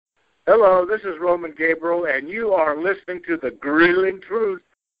Hello, this is Roman Gabriel, and you are listening to The Grilling Truth.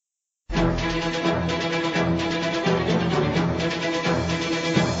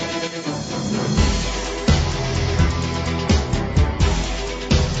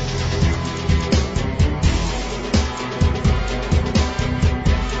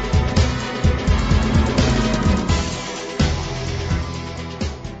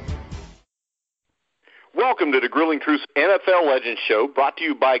 Welcome to the Grilling Truth NFL Legends Show, brought to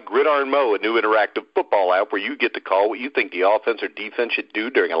you by Gridiron Mo, a new interactive football app where you get to call what you think the offense or defense should do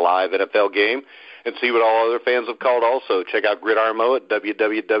during a live NFL game and see what all other fans have called also. Check out Gridiron Mo at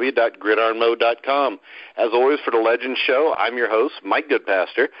www.gridironmo.com. As always, for the Legends Show, I'm your host, Mike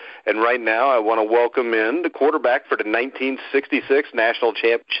Goodpaster, and right now I want to welcome in the quarterback for the 1966 National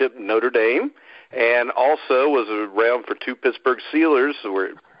Championship, Notre Dame, and also was around for 2 Pittsburgh Steelers,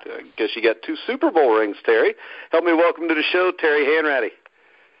 where I guess you got 2 Super Bowl rings, Terry. Help me welcome to the show, Terry Hanratty.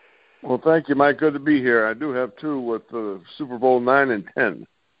 Well, thank you, Mike. Good to be here. I do have 2 with the Super Bowl 9 and 10.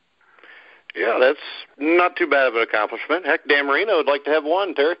 Yeah, that's not too bad of an accomplishment. Heck, Dan Marino would like to have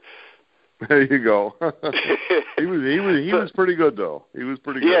 1, Terry. There you go. He was pretty good, though. He was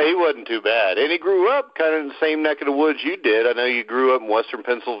pretty good. Yeah, he wasn't too bad. And he grew up kind of in the same neck of the woods you did. I know you grew up in western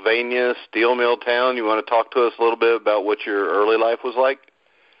Pennsylvania, Steel Mill Town. You want to talk to us a little bit about what your early life was like?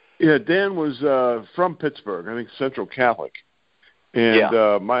 Yeah, Dan was from Pittsburgh, I think Central Catholic. And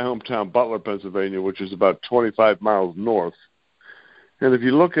my hometown, Butler, Pennsylvania, which is about 25 miles north. And if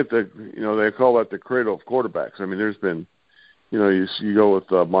you look at they call that the cradle of quarterbacks. I mean, there's been, you go with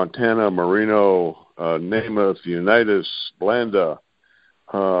Montana, Marino, Namath, Unitas, Blanda,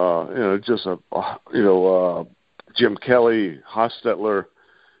 Jim Kelly, Hostetler.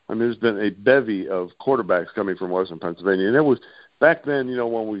 I mean, there's been a bevy of quarterbacks coming from western Pennsylvania. And it was back then,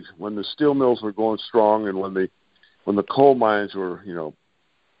 when the steel mills were going strong and when the coal mines were,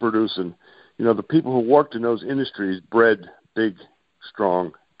 producing, the people who worked in those industries bred big,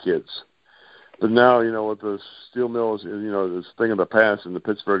 strong kids. But now, with the steel mills, this thing of the past in the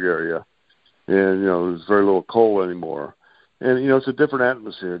Pittsburgh area, and, there's very little coal anymore. And, it's a different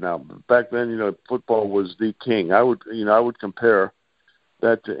atmosphere now. But back then, football was the king. I would compare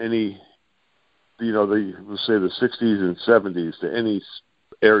that to any, let's say the 60s and 70s, to any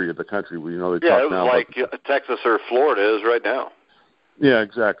area of the country where, they talk now. Yeah, it was like Texas or Florida is right now. Yeah,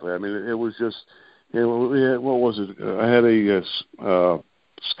 exactly. I mean, it was just, what was it? I had a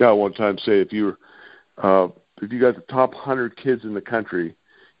scout one time say if you got the top 100 kids in the country,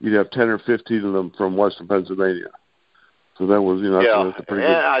 you'd have 10 or 15 of them from western Pennsylvania. So that was, that's a pretty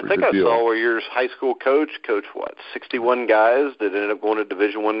good I think I deal. saw where your high school coached 61 guys that ended up going to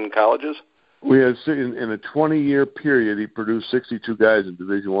Division I colleges? We had, in a 20-year period, he produced 62 guys in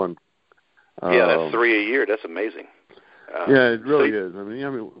Division I. That's 3 a year. That's amazing. Yeah, it really is. I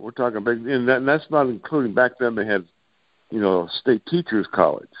mean, we're talking big, and that's not including back then they had, State Teachers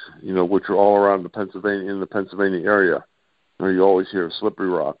College, which are all around in the Pennsylvania area. You always hear of Slippery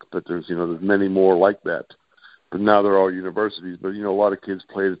Rock, but there's many more like that. But now they're all universities. But a lot of kids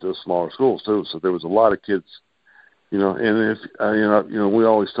played at those smaller schools too. So there was a lot of kids, and if we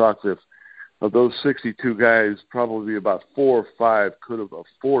always talk that of those 62 guys, probably about 4 or 5 could have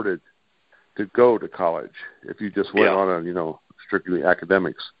afforded to go to college if you just went on a strictly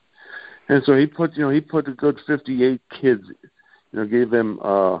academics. And so he put a good 58 kids, gave them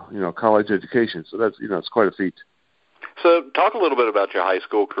college education. So that's it's quite a feat. So talk a little bit about your high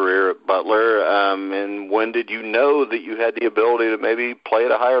school career at Butler, and when did you know that you had the ability to maybe play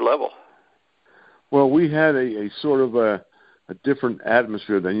at a higher level? Well, we had a sort of a different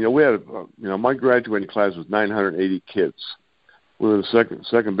atmosphere then. We had my graduating class was 980 kids. We were the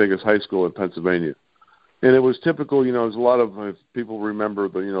second biggest high school in Pennsylvania. And it was typical, there's a lot of people remember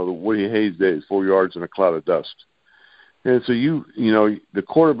the Woody Hayes days, 4 yards in a cloud of dust. And so the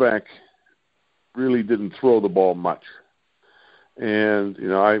quarterback really didn't throw the ball much. And,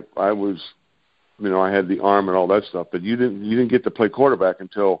 I was, I had the arm and all that stuff, but you didn't get to play quarterback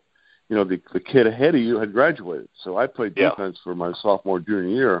until, the kid ahead of you had graduated. So I played defense for my sophomore, junior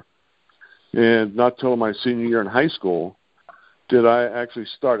year. And not till my senior year in high school did I actually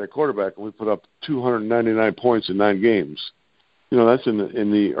start at quarterback, and we put up 299 points in 9 games. That's in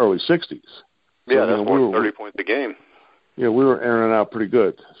the early 60s. Yeah, that's more than 30 points a game. Yeah, we were airing out pretty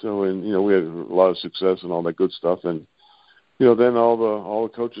good. So, and we had a lot of success and all that good stuff. And then all the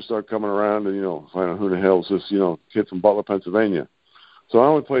coaches started coming around and find out who the hell is this kid from Butler, Pennsylvania. So I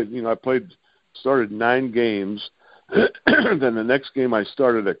only played started 9 games. Then the next game I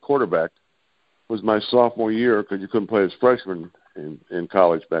started at quarterback was my sophomore year because you couldn't play as freshman in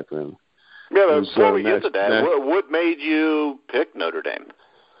college back then. Yeah, but before we get to that, what made you pick Notre Dame?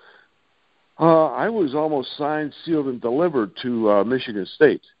 I was almost signed, sealed, and delivered to Michigan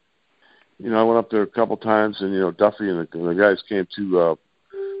State. I went up there a couple times, and Duffy and the guys came to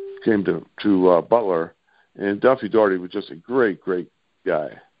Butler, and Duffy Daugherty was just a great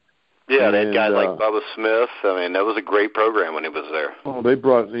guy. Yeah, they had guys like Bubba Smith. I mean, that was a great program when he was there. Well, they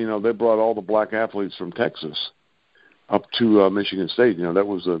brought all the black athletes from Texas up to Michigan State. That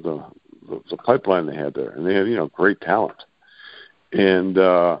was the pipeline they had there, and they had great talent. And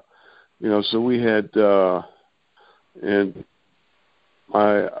so we had and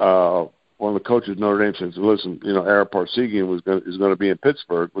my one of the coaches at Notre Dame said, "Listen, Ara Parsegian is going to be in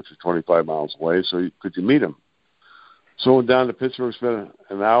Pittsburgh, which is 25 miles away. So could you meet him?" So I went down to Pittsburgh, spent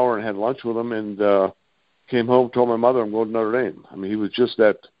an hour, and had lunch with him, and came home, told my mother I'm going to Notre Dame. I mean, he was just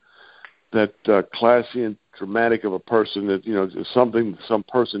that classy and dramatic of a person that some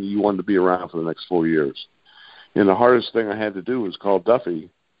person you wanted to be around for the next 4 years. And the hardest thing I had to do was call Duffy.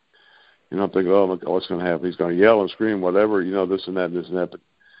 I'm thinking, oh my God, what's going to happen? He's going to yell and scream, whatever, this and that, and this and that. But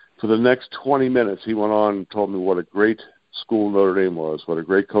for the next 20 minutes, he went on and told me what a great school Notre Dame was, what a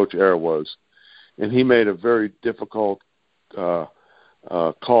great coach Ara was. And he made a very difficult call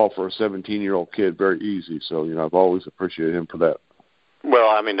for a 17-year-old kid very easy. So, I've always appreciated him for that.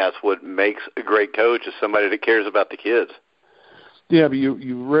 Well, I mean, that's what makes a great coach, is somebody that cares about the kids. Yeah, but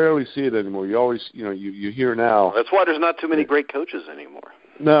you rarely see it anymore. You always, you hear now. That's why there's not too many great coaches anymore.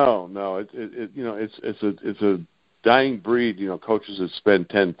 No, it's a dying breed. Coaches that spend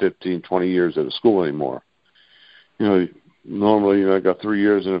 10, 15, 20 years at a school anymore. Normally, I got 3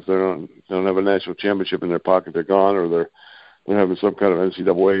 years, and if they don't have a national championship in their pocket, they're gone, or they're having some kind of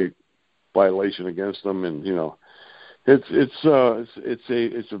NCAA violation against them, and it's a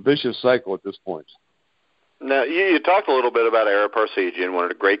vicious cycle at this point. Now, you talked a little bit about Ara Parsegian, one of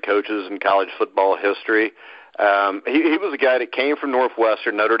the great coaches in college football history. He was a guy that came from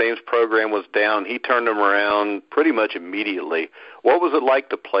Northwestern. Notre Dame's program was down. He turned them around pretty much immediately. What was it like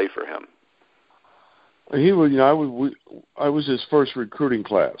to play for him? He was, I was his first recruiting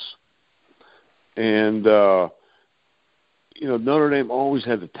class, and Notre Dame always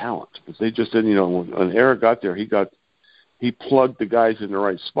had the talent, but they just didn't. When Ara got there, he plugged the guys in the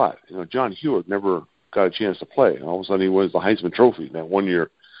right spot. John Hewitt never got a chance to play. And all of a sudden, he wins the Heisman Trophy that 1 year.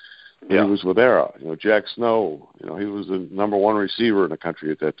 Yeah. He was with Ara. Jack Snow. He was the number one receiver in the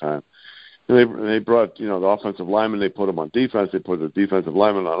country at that time. And they brought the offensive lineman. They put him on defense. They put the defensive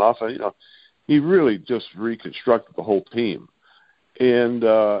lineman on offense. He really just reconstructed the whole team. And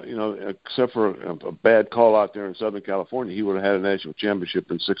except for a bad call out there in Southern California, he would have had a national championship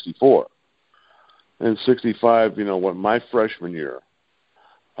in '64. And '65, my freshman year,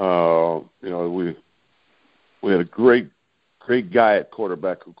 we had a great guy at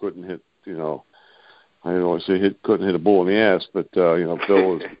quarterback who couldn't hit, I don't want to say couldn't hit a bull in the ass, but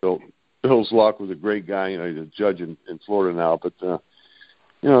Bill Zlock was a great guy. He's a judge in Florida now, but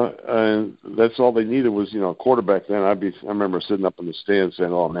and that's all they needed was a quarterback. Then I remember sitting up in the stands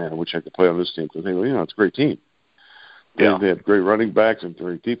saying, "Oh man, I wish I could play on this team," because it's a great team. Yeah, they had great running backs and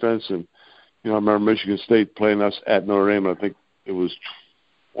great defense, and I remember Michigan State playing us at Notre Dame, and I think it was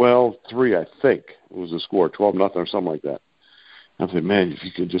 12-3. I think it was the score, 12-0 or something like that. I said, man, if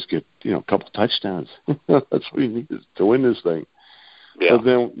you could just get a couple touchdowns, that's what you need to win this thing. Yeah. But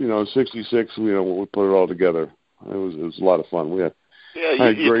then '66, we put it all together. It was a lot of fun. We had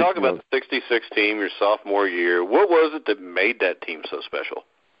you talk about the '66 team, your sophomore year. What was it that made that team so special?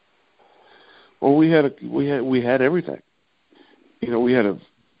 Well, we had everything. We had a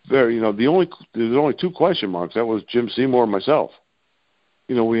very there's only two question marks. That was Jim Seymour and myself.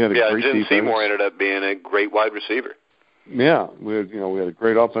 We had a great Jim defense. Seymour ended up being a great wide receiver. Yeah, we had a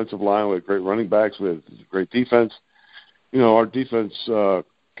great offensive line, we had great running backs, we had great defense. Our defense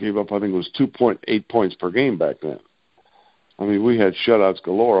gave up, I think it was 2.8 points per game back then. I mean, we had shutouts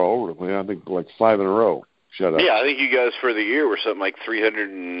galore all over the place. I think like 5 in a row shutouts. Yeah, I think you guys for the year were something like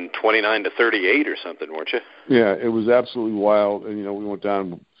 329-38 or something, weren't you? Yeah, it was absolutely wild. And we went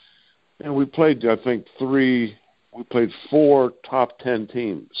down, and we played, I think, 4 top 10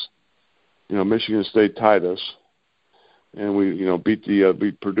 teams. Michigan State tied us. And we, beat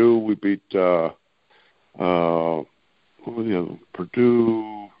Purdue. We beat Purdue,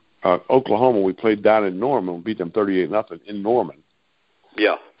 Oklahoma. We played down in Norman. We beat them 38-0 in Norman.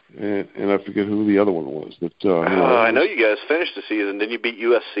 Yeah. And I forget who the other one was, but I know you guys finished the season. Then you beat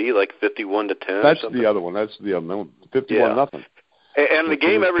USC like 51-10. That's the other one. 51-0. And the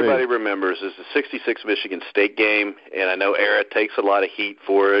game everybody remembers is the '66 Michigan State game, and I know Ara takes a lot of heat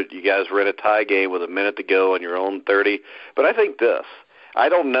for it. You guys were in a tie game with a minute to go on your own 30. But I think I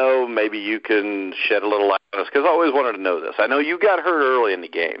don't know, maybe you can shed a little light on this, because I always wanted to know this. I know you got hurt early in the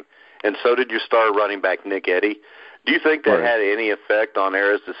game, and so did your star running back, Nick Eddy. Do you think that had any effect on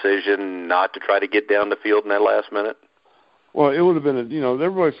Era's decision not to try to get down the field in that last minute? Well, it would have been,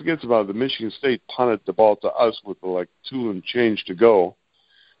 everybody forgets about it. The Michigan State punted the ball to us with like 2 and change to go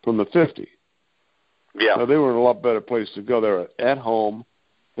from the 50. Yeah. So they were in a lot better place to go. They were at home.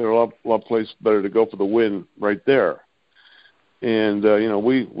 They were a lot place better to go for the win right there. And,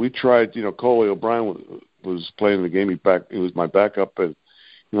 we tried, Coley O'Brien was playing the game. He was my backup, and,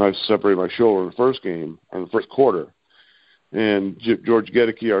 I separated my shoulder in the first game, or the first quarter. And George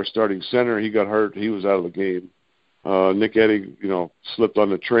Gedicke, our starting center, he got hurt. He was out of the game. Nick Eddy, slipped on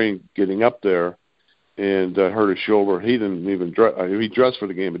the train getting up there and hurt his shoulder. He didn't even he dressed for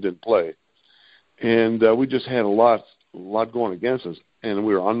the game but didn't play. And we just had a lot going against us. And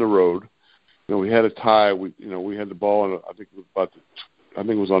we were on the road. We had a tie. We had the ball, and I think it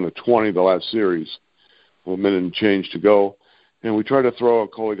was on the 20 of the last series, a minute and change to go. And we tried to throw,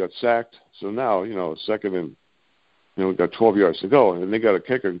 and Coley got sacked. So now, second and, we got 12 yards to go. And they got a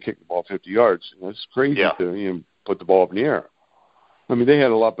kicker and kicked the ball 50 yards. That's crazy to put the ball up in the air. I mean, they had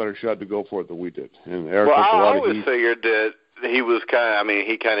a lot better shot to go for it than we did. And Eric took a lot of heat. I always figured that he was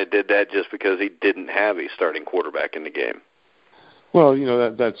he kind of did that just because he didn't have a starting quarterback in the game. Well,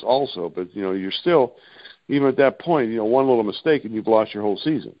 that's also, but, you're still, even at that point, one little mistake and you've lost your whole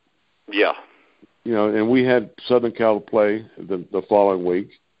season. Yeah. And we had Southern Cal to play the following week.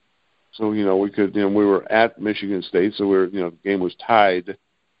 So, we could, we were at Michigan State, so the game was tied.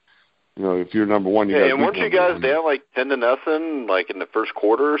 If you're number one, and weren't you guys down like 10-0, like in the first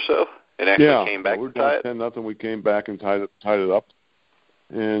quarter or so, and actually came back and tied it? 10-0. We came back and tied it up,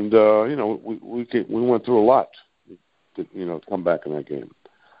 and we went through a lot to come back in that game.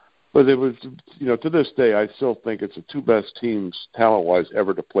 But it was, to this day, I still think it's the two best teams talent-wise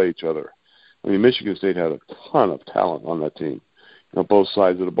ever to play each other. I mean, Michigan State had a ton of talent on that team, both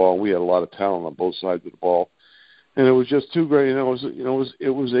sides of the ball. We had a lot of talent on both sides of the ball, and it was just too great. It was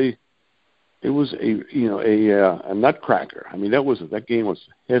a nutcracker. I mean, that game was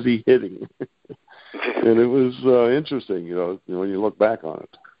heavy hitting, and it was interesting. When you look back on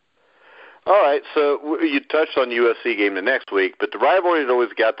it. All right, so you touched on USC game the next week, but the rivalry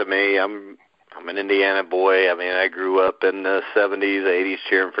always got to me. I'm an Indiana boy. I mean, I grew up in the 70s, 80s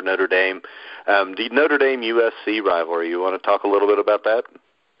cheering for Notre Dame. The Notre Dame USC rivalry, you want to talk a little bit about that?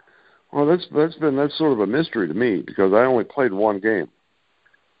 Well, that's sort of a mystery to me because I only played one game.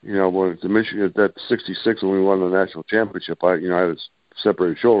 When the Michigan at that 66 when we won the national championship, I had a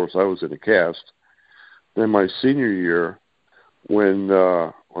separated shoulder, so I was in a cast. Then my senior year, when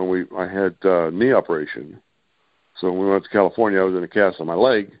I had knee operation, so when we went to California, I was in a cast on my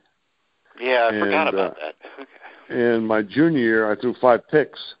leg. Yeah, I forgot about that. Okay. And my junior year, I threw 5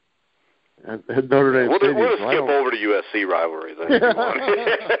 picks at Notre Dame Stadium. We'll skip over to USC rivalry then.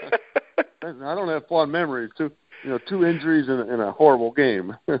 I don't have fond memories. Two injuries in a horrible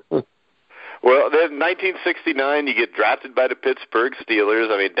game. Well, then 1969, you get drafted by the Pittsburgh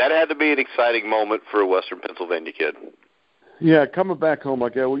Steelers. I mean, that had to be an exciting moment for a Western Pennsylvania kid. Yeah, coming back home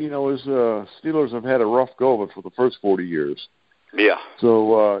like that, Steelers have had a rough go of it for the first 40 years. Yeah.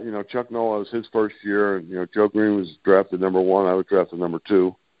 So, Chuck Noll was his first year, and, Joe Green was drafted number 1. I was drafted number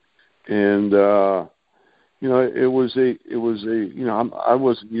 2. And, I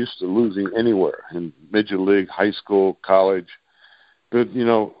wasn't used to losing anywhere in Major League, high school, college. But,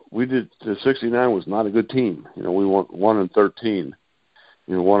 the 69 was not a good team. We won 1-13.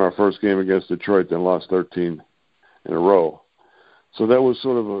 Won our first game against Detroit, then lost 13 in a row. So that was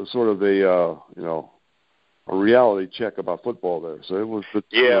sort of a reality check about football there. So it was.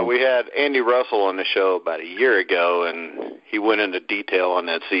 We had Andy Russell on the show about a year ago, and he went into detail on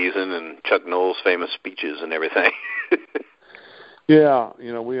that season and Chuck Noll's famous speeches and everything. Yeah,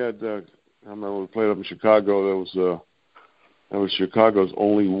 we had. I remember we played up in Chicago. That was Chicago's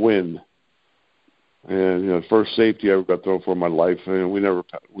only win, and first safety I ever got thrown for in my life. And we never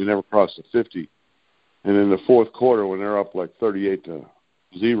crossed the 50. And in the fourth quarter, when they're up like 38-0.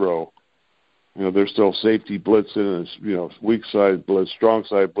 They're still safety blitzing and, weak side blitz, strong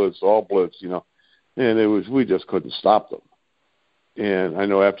side blitz, all blitz, and we just couldn't stop them. And I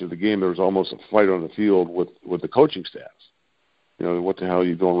know after the game there was almost a fight on the field with the coaching staff. What the hell are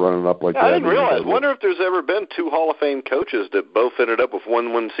you doing running up like that? I didn't realize. Wonder if there's ever been 2 Hall of Fame coaches that both ended up with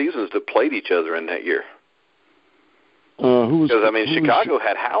 1-1 seasons that played each other in that year. Chicago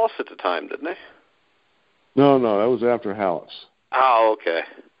had Hallis at the time, didn't they? No, that was after Hallis. Oh, okay.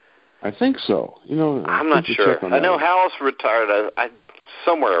 I think so. I'm not sure. I know Hallis retired. I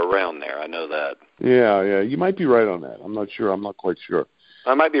somewhere around there. I know that. Yeah. You might be right on that. I'm not sure. I'm not quite sure.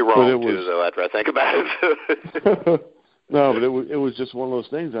 I might be wrong too, though. After I think about it. No, but it was just one of those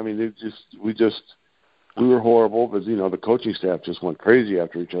things. I mean, we were horrible, but the coaching staff just went crazy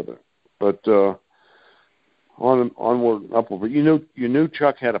after each other. But onward and upward. But you knew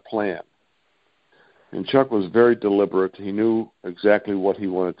Chuck had a plan, and Chuck was very deliberate. He knew exactly what he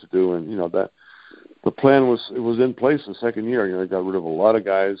wanted to do, and that the plan was in place the second year. He got rid of a lot of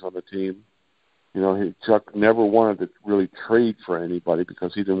guys on the team. Chuck never wanted to really trade for anybody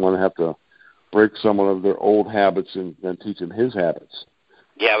because he didn't want to have to break some of their old habits and teach them his habits.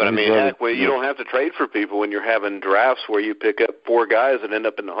 Yeah, but heck, you don't have to trade for people when you're having drafts where you pick up 4 guys and end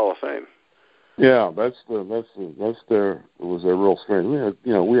up in the Hall of Fame. Yeah, it was their real strength.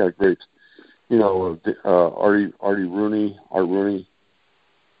 We had great, Art Rooney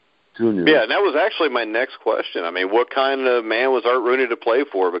Jr. Yeah, and that was actually my next question. What kind of man was Art Rooney to play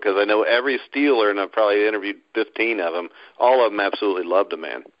for? Because I know every Steeler, and I've probably interviewed 15 of them, all of them absolutely loved the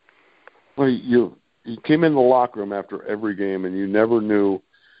man. Well, you came in the locker room after every game, and you never knew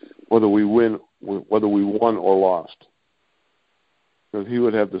whether we won or lost. Because he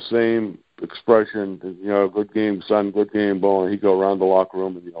would have the same expression, good game, son, good game, Bo, and he'd go around the locker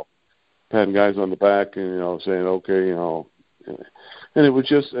room and patting guys on the back and saying, okay, and it was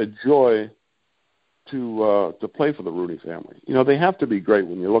just a joy to play for the Rooney family. They have to be great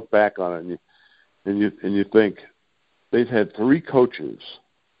when you look back on it and you think they've had 3 coaches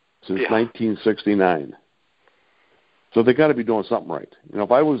since 1969. So they got to be doing something right.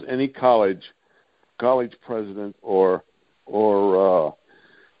 If I was any college president or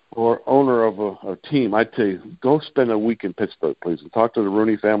owner of a team, I'd say go spend a week in Pittsburgh, please, and talk to the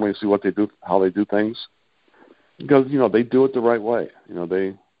Rooney family and see what they do, how they do things. Because they do it the right way.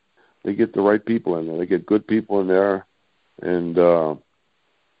 They get the right people in there. They get good people in there, and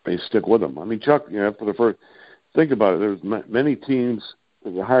they stick with them. Chuck, for the first, think about it. There's many teams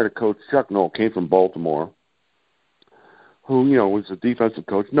that hired a coach. Chuck Noll came from Baltimore, who was a defensive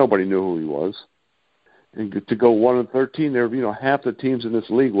coach. Nobody knew who he was. And to go 1-13, there, half the teams in this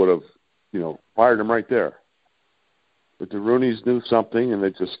league would have, fired him right there. But the Rooneys knew something, and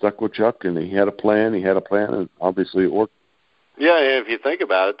they just stuck with Chuck, and he had a plan, and obviously it worked. Yeah, if you think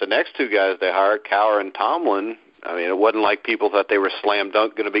about it, the next 2 guys they hired, Cowher and Tomlin, it wasn't like people thought they were slam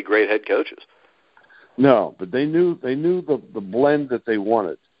dunk going to be great head coaches. No, but they knew the blend that they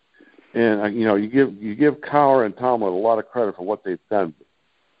wanted. And, you give Cowher and Tomlin a lot of credit for what they've done.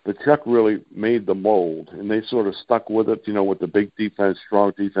 But Chuck really made the mold, and they sort of stuck with it, with the big defense,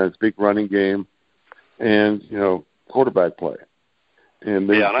 strong defense, big running game, and, quarterback play. And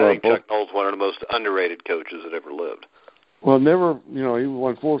I think Chuck Noll's one of the most underrated coaches that ever lived. Well, never, he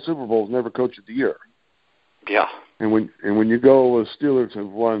won 4 Super Bowls, never Coach of the Year. Yeah. And when you go with Steelers have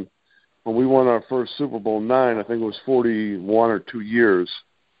won, when we won our first Super Bowl 9, I think it was 41 or 2 years,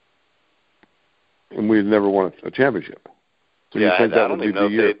 and we had never won a championship. So yeah, I don't even know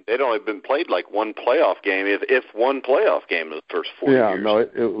if they'd only been played like one playoff game, if one playoff game in the first 4 years. Yeah, no,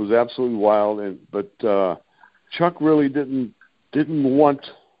 it was absolutely wild. But Chuck really didn't want.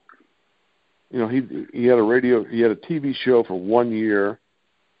 He had a TV show for 1 year,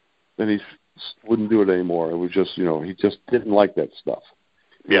 then he wouldn't do it anymore. It was just he just didn't like that stuff.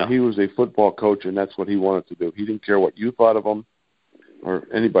 Yeah, he was a football coach, and that's what he wanted to do. He didn't care what you thought of him or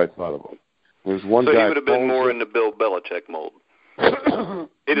anybody thought of him. There's one guy. So he would have been more in the Bill Belichick mold. He just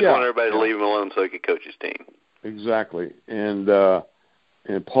wanted everybody to leave him alone so he could coach his team. Exactly, and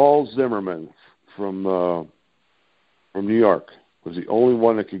Paul Zimmerman from New York was the only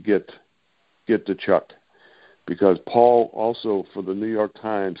one that could get to Chuck, because Paul also, for the New York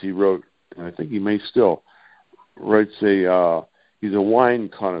Times, he wrote, and I think he may still writes he's a wine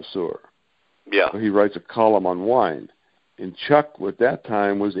connoisseur. Yeah, so he writes a column on wine. And Chuck, at that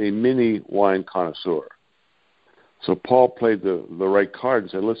time, was a mini wine connoisseur. So Paul played the right card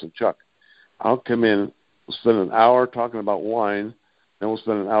and said, listen, Chuck, I'll come in, we'll spend an hour talking about wine, then we'll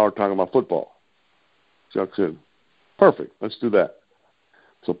spend an hour talking about football. Chuck said, perfect, let's do that.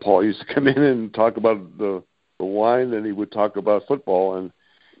 So Paul used to come in and talk about the wine, and he would talk about football, and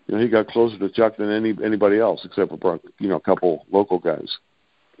he got closer to Chuck than anybody else, except for a couple local guys.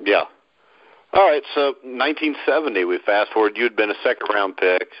 Yeah. All right, so 1970, we fast forward. You had been a second-round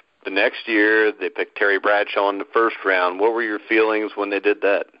pick. The next year, they picked Terry Bradshaw in the first round. What were your feelings when they did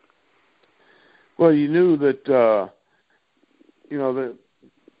that? Well, you knew that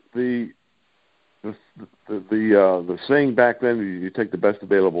the saying back then, you take the best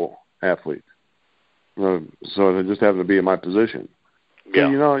available athlete. So it just happened to be in my position. Yeah.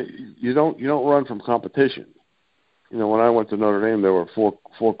 And, you don't run from competition. When I went to Notre Dame, there were four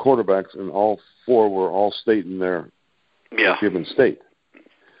quarterbacks, and all 4 were all state in their given state.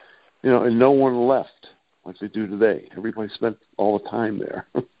 And no one left. like they do today. Everybody spent all the time there.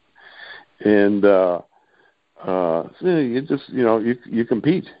 And so you just, you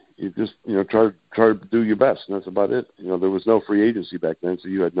compete. You just, try to do your best, and that's about it. There was no free agency back then, so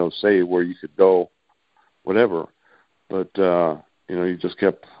you had no say where you could go, whatever. But you just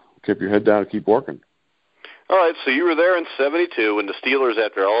kept your head down and keep working. All right, so you were there in '72 when the Steelers,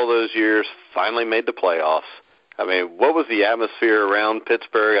 after all those years, finally made the playoffs. I mean, what was the atmosphere around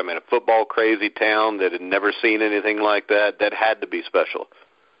Pittsburgh? I mean, a football-crazy town that had never seen anything like that. That had to be special.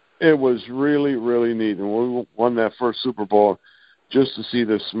 It was really, really neat. And when we won that first Super Bowl, just to see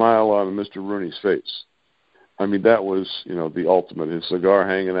the smile on Mr. Rooney's face. I mean, that was, the ultimate. His cigar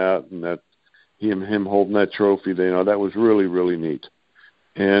hanging out and that him holding that trophy, that was really, really neat.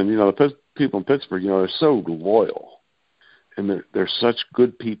 And, the people in Pittsburgh, they're so loyal. And they're such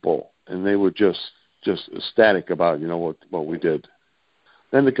good people. And they were just ecstatic about, what we did.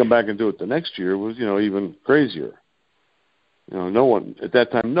 Then to come back and do it the next year was, even crazier. No one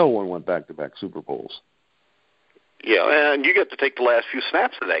went back-to-back Super Bowls. Yeah, and you got to take the last few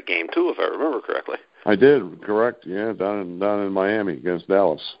snaps of that game, too, if I remember correctly. I did, correct, yeah, down in Miami against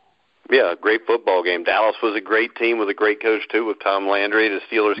Dallas. Yeah, great football game. Dallas was a great team with a great coach, too, with Tom Landry. The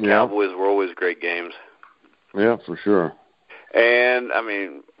Steelers, Cowboys were always great games. Yeah, for sure. And, I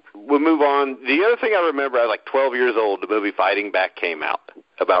mean, we'll move on. The other thing I remember, I was like 12 years old, the movie Fighting Back came out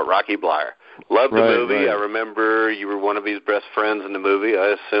about Rocky Bleier. Loved the movie. Right. I remember you were one of his best friends in the movie.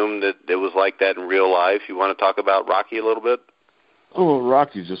 I assume that it was like that in real life. You want to talk about Rocky a little bit? Oh, well,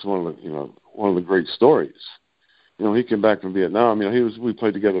 Rocky's just one of the great stories. He came back from Vietnam. We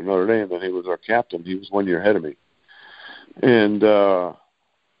played together at Notre Dame, and he was our captain. He was 1 year ahead of me. And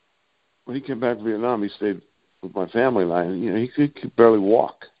when he came back from Vietnam, he stayed with my family and I. And, he could barely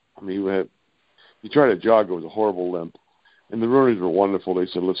walk. I mean, he tried to jog. It was a horrible limp. And the Rooneys were wonderful. They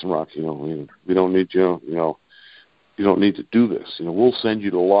said, "Listen, Rocky, we don't need you. You don't need to do this. We'll send you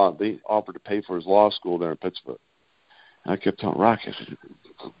to law." They offered to pay for his law school there in Pittsburgh. And I kept telling Rocky, I said,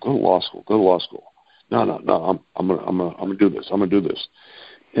 "Go to law school. Go to law school." No. I'm gonna do this. I'm gonna do this.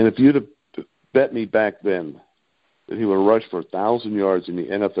 And if you'd have bet me back then that he would rush for 1,000 yards in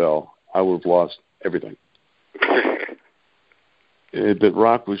the NFL, I would have lost everything. But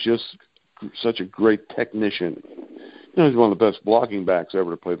Rock was just such a great technician. He's one of the best blocking backs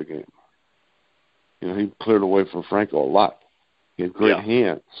ever to play the game. He cleared away for Franco a lot. He had great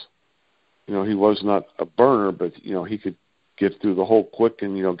hands. He was not a burner, but, he could get through the hole quick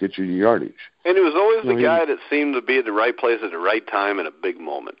and, get you your yardage. And he was always the guy that seemed to be at the right place at the right time in a big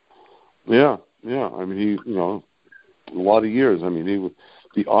moment. Yeah. I mean, a lot of years. I mean,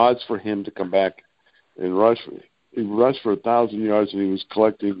 the odds for him to come back and rush, he rushed for 1,000 yards and he was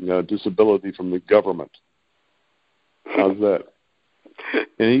collecting disability from the government. How's that?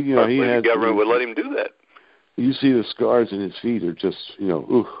 And he had the government would let him do that. You see the scars in his feet are just,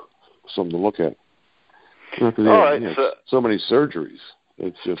 something to look at. All right, so many surgeries.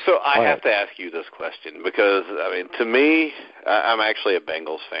 It's just. So I have to ask you this question because, to me, I'm actually a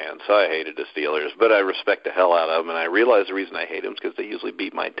Bengals fan, so I hated the Steelers, but I respect the hell out of them, and I realize the reason I hate them is because they usually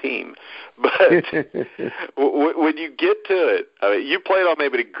beat my team. But when you get to it, you played on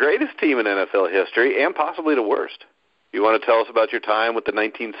maybe the greatest team in NFL history and possibly the worst. You want to tell us about your time with the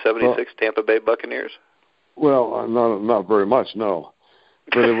 1976 Tampa Bay Buccaneers? Well, not very much, no.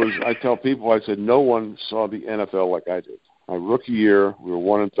 But it was. I tell people, I said, no one saw the NFL like I did. My rookie year, we were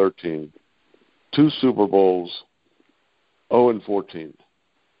 1-13, 2 Super Bowls, 0-14.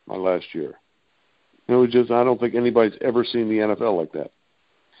 My last year. It was just. I don't think anybody's ever seen the NFL like that.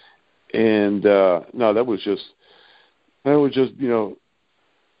 And no, that was just.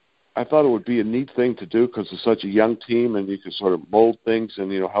 I thought it would be a neat thing to do because it's such a young team and you can sort of mold things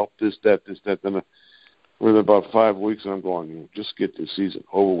and, help this, that. Then within about 5 weeks, I'm going, just get this season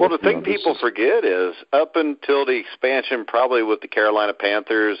over with. Well, the thing people forget is up until the expansion probably with the Carolina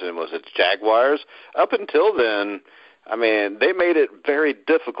Panthers and was it Jaguars, up until then, they made it very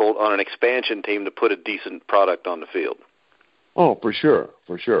difficult on an expansion team to put a decent product on the field. Oh, for sure.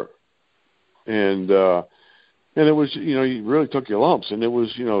 And it was, you really took your lumps. And it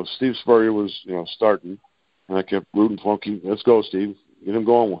was, Steve Spurrier was, starting. And I kept rooting for him. Let's go, Steve. Get him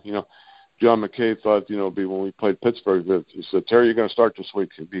going. John McKay thought, when we played Pittsburgh, that he said, Terry, you're going to start this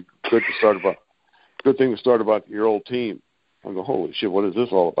week. It'd be good thing to start about your old team. I go, holy shit, what is this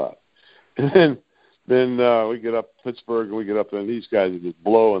all about? And then we get up Pittsburgh, and we get up there, and these guys are just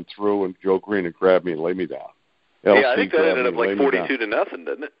blowing through, and Joe Green had grabbed me and laid me down. I think that ended up like 42-0,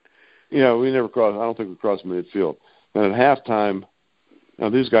 didn't it? Yeah, we never crossed. I don't think we crossed midfield. And at halftime,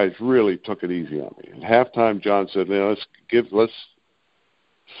 these guys really took it easy on me. At halftime, John said, let's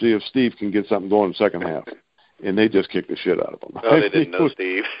see if Steve can get something going in the second half. And they just kicked the shit out of him. Oh, they didn't know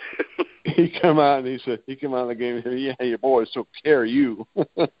Steve. He come out and he said, he came out of the game and said, yeah, your boys took care of you.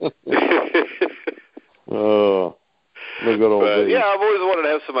 Oh, the good old days. Yeah, I've always wanted to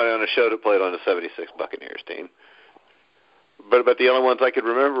have somebody on the show that played on the 76 Buccaneers team. But the only ones I could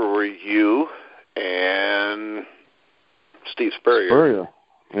remember were you and Steve Spurrier. Spurrier,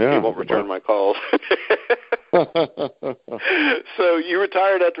 yeah. He won't return my calls. So you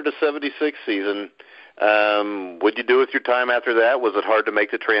retired after the 76 season. What'd you do with your time after that? Was it hard to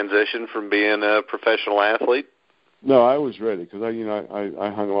make the transition from being a professional athlete? No, I was ready because I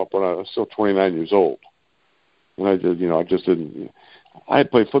hung them up when I was still 29 years old, and I just didn't. I had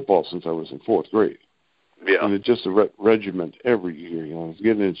played football since I was in fourth grade. Yeah, and it's just a regiment every year. I was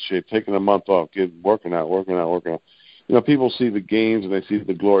getting in shape, taking a month off, working out. People see the games and they see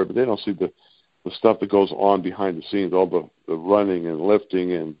the glory, but they don't see the stuff that goes on behind the scenes, all the running and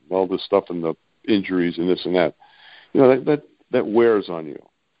lifting and all the stuff and the injuries and this and that. That wears on you.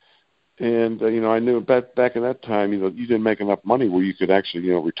 And I knew back in that time, you didn't make enough money where you could actually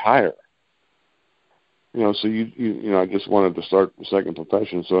retire. So I just wanted to start a second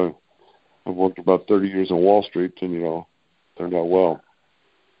profession. So I've worked about 30 years on Wall Street, and turned out well.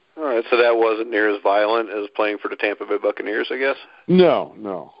 All right, so that wasn't near as violent as playing for the Tampa Bay Buccaneers, I guess. No.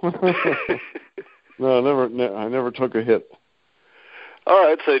 No, I never took a hit. All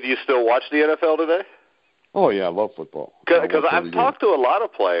right, so do you still watch the NFL today? Oh, yeah, I love football. Because I've talked to a lot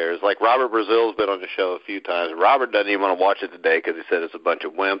of players, like Robert Brazil's been on the show a few times. Robert doesn't even want to watch it today because he said it's a bunch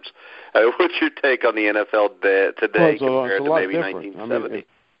of wimps. What's your take on the NFL today compared to maybe 1970?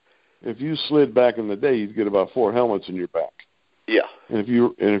 If you slid back in the day, you'd get about 4 helmets in your back. Yeah. And if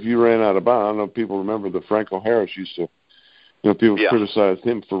you ran out of bounds, I don't know if people remember the Franco Harris used to, people criticized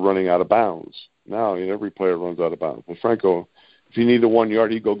him for running out of bounds. Now every player runs out of bounds. But Franco, if he needed 1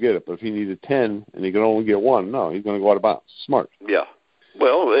 yard, he'd go get it. But if he needed 10 and he could only get 1, no, he's going to go out of bounds. Smart. Yeah.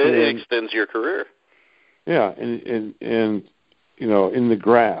 Well, it extends your career. Yeah, and in the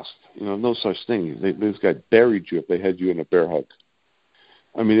grass, no such thing. This guy buried you if they had you in a bear hug.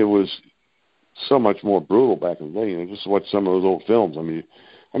 I mean, it was so much more brutal back in the day. Just watch some of those old films. I mean,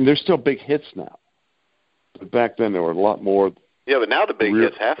 there's still big hits now, but back then there were a lot more. Yeah, but now the big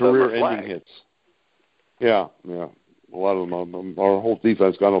hits, half of them are flag. Career-ending hits. Yeah. A lot of them. Our whole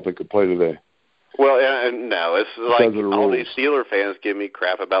defense, I don't think, could play today. Well, no, it's like all these Steeler fans give me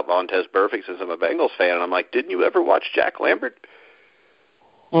crap about Montez Burfict since I'm a Bengals fan, and I'm like, didn't you ever watch Jack Lambert?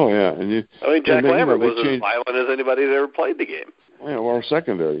 Oh yeah, Jack Lambert was as violent as anybody that ever played the game. Yeah, well, our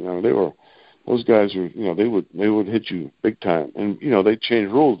secondary, those guys were, they would hit you big time, and they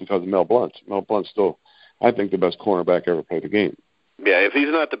changed rules because of Mel Blount. Mel Blount's still, I think, the best cornerback ever played the game. Yeah, if he's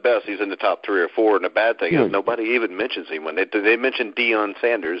not the best, he's in the top 3 or 4. And the bad thing is nobody even mentions him. When they mention Deion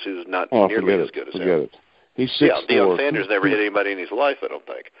Sanders, who's not nearly as good as him. Forget it. He's 6'4". Yeah, Deion Sanders never hit anybody in his life, I don't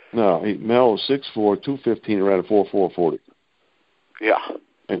think. No, Mel was 6'4", 215, ran a 4.40. Yeah.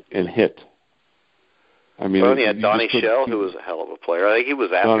 And hit. I mean, he had Donnie Shell, who was a hell of a player. I think he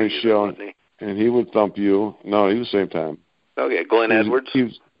was after Donnie Shell, wasn't he? And he would thump you. No, he was the same time. Okay, Glenn Edwards.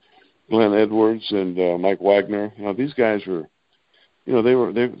 Glenn Edwards and Mike Wagner. These guys were, they're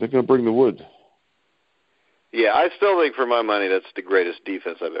going to bring the wood. Yeah, I still think for my money that's the greatest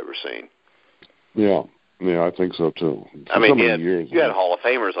defense I've ever seen. Yeah, I think so too. I mean, you had Hall of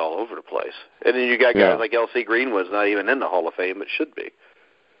Famers all over the place, and then you got guys like L.C. Greenwood's not even in the Hall of Fame, but should be.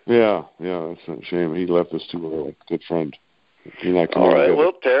 Yeah, that's a shame. He left us too early. Good friend. All right,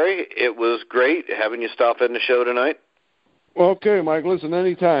 well, Terry, it was great having you stop in the show tonight. Okay, Mike, listen,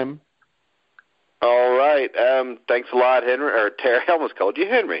 anytime. All right, thanks a lot, Henry, or Terry. I almost called you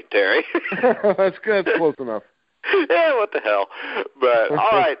Henry, Terry. That's good, that's close enough. Yeah, what the hell. But,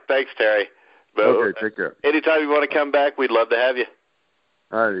 all right, thanks, Terry. But, okay, take care. Anytime you want to come back, we'd love to have you.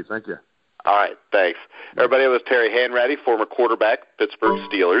 All righty, thank you. All right, thanks. Everybody, it was Terry Hanratty, former quarterback, Pittsburgh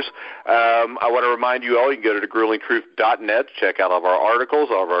Steelers. I want to remind you all, you can go to thegruelingtruth.net, check out all of our articles,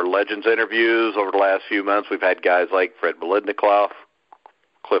 all of our Legends interviews. Over the last few months, we've had guys like Fred Bilednikoff,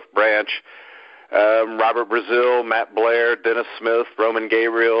 Cliff Branch, Robert Brazil, Matt Blair, Dennis Smith, Roman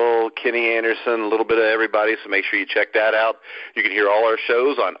Gabriel, Kenny Anderson, a little bit of everybody, so make sure you check that out. You can hear all our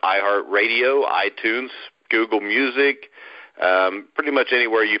shows on iHeartRadio, iTunes, Google Music. Pretty much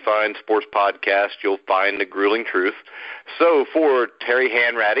anywhere you find sports podcasts, you'll find The Grueling Truth. So for Terry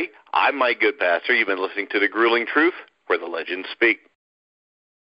Hanratty, I'm Mike Goodpaster. You've been listening to The Grueling Truth, where the legends speak.